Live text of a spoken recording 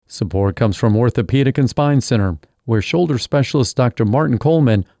Support comes from Orthopedic and Spine Center, where shoulder specialist Dr. Martin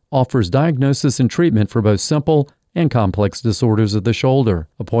Coleman offers diagnosis and treatment for both simple and complex disorders of the shoulder.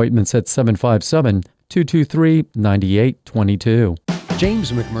 Appointments at 757-223-9822.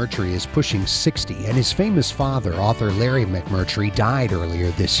 James McMurtry is pushing 60, and his famous father, author Larry McMurtry, died earlier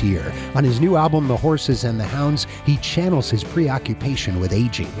this year. On his new album, The Horses and the Hounds, he channels his preoccupation with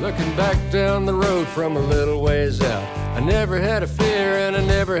aging. Looking back down the road from a little ways out, I never had a fear and I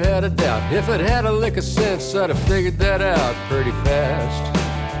never had a doubt. If I'd had a lick of sense, I'd have figured that out pretty fast.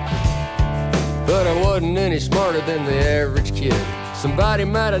 But I wasn't any smarter than the average kid. Somebody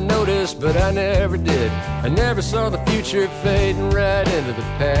might have noticed, but I never did. I never saw the future fading right into the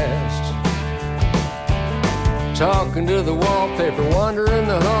past. Talking to the wallpaper, wandering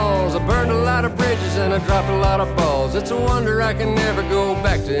the halls. I burned a lot of bridges and I dropped a lot of balls. It's a wonder I can never go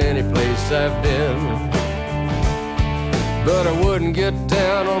back to any place I've been. But I wouldn't get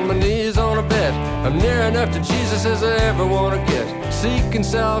down on my knees on a bet. I'm near enough to Jesus as I ever want to get. Seeking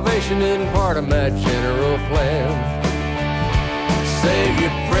salvation isn't part of my general plan. Save your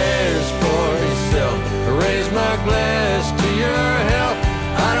prayers for yourself. Raise my glass to your health.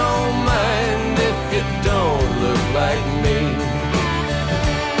 I don't mind if you don't look like me.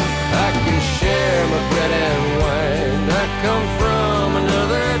 I can share my bread and wine. I come from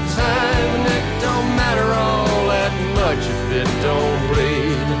another time, and it don't matter all that much if it don't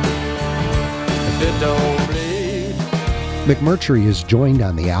bleed. If it don't bleed. McMurtry is joined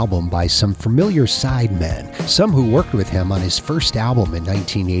on the album by some familiar sidemen, some who worked with him on his first album in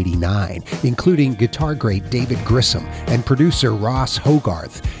 1989, including guitar great David Grissom and producer Ross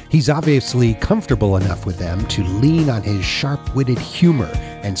Hogarth. He's obviously comfortable enough with them to lean on his sharp-witted humor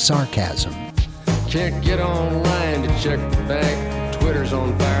and sarcasm. Can't get online to check the bank. Twitter's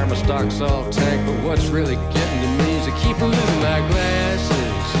on fire, my stock's all tanked. But what's really getting to me is I keep losing my glasses.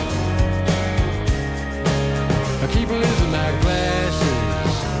 I keep losing my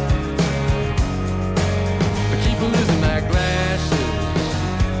glasses. I keep losing my glasses.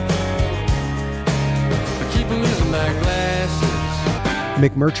 I keep losing my glasses.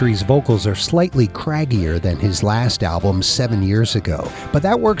 McMurtry's vocals are slightly craggier than his last album 7 years ago, but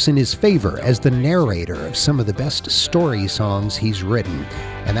that works in his favor as the narrator of some of the best story songs he's written.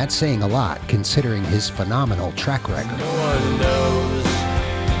 And that's saying a lot considering his phenomenal track record. No one knows,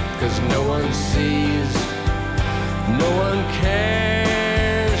 'cause no one sees. No one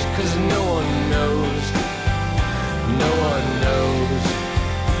cares, 'cause no one knows. No one knows,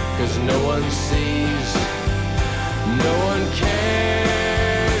 'cause no one sees. No one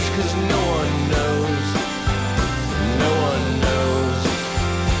cares, 'cause no one knows. No one knows,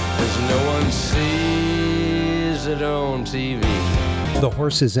 'cause no one sees it on TV. The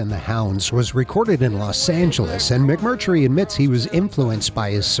Horses and the Hounds was recorded in Los Angeles, and McMurtry admits he was influenced by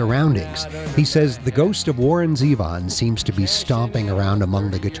his surroundings. He says the ghost of Warren Zevon seems to be stomping around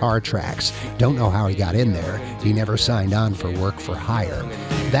among the guitar tracks. Don't know how he got in there. He never signed on for work for hire.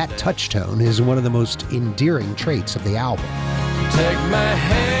 That touch tone is one of the most endearing traits of the album. Take my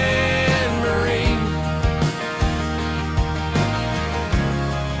hand, Marine.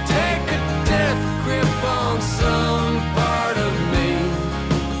 Take a death grip on some part of me.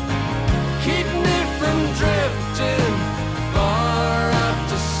 Keep me from drifting far out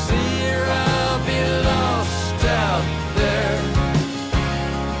to sea, or I'll be lost out there.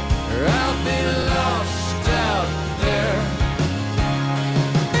 Or I'll be lost out there.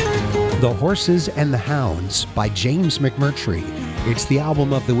 The Horses and the Hounds by James McMurtry. It's the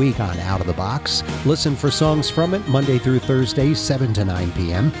album of the week on Out of the Box. Listen for songs from it Monday through Thursday, 7 to 9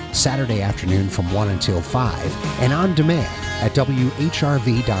 p.m., Saturday afternoon from 1 until 5, and on demand at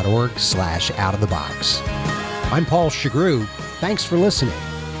whrv.org/outofthebox. I'm Paul Chagru. Thanks for listening.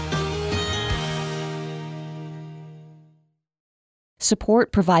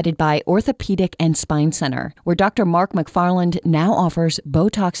 Support provided by Orthopedic and Spine Center, where Dr. Mark McFarland now offers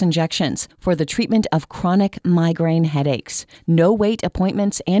Botox injections for the treatment of chronic migraine headaches. No wait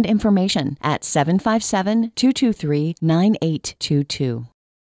appointments and information at 757-223-9822.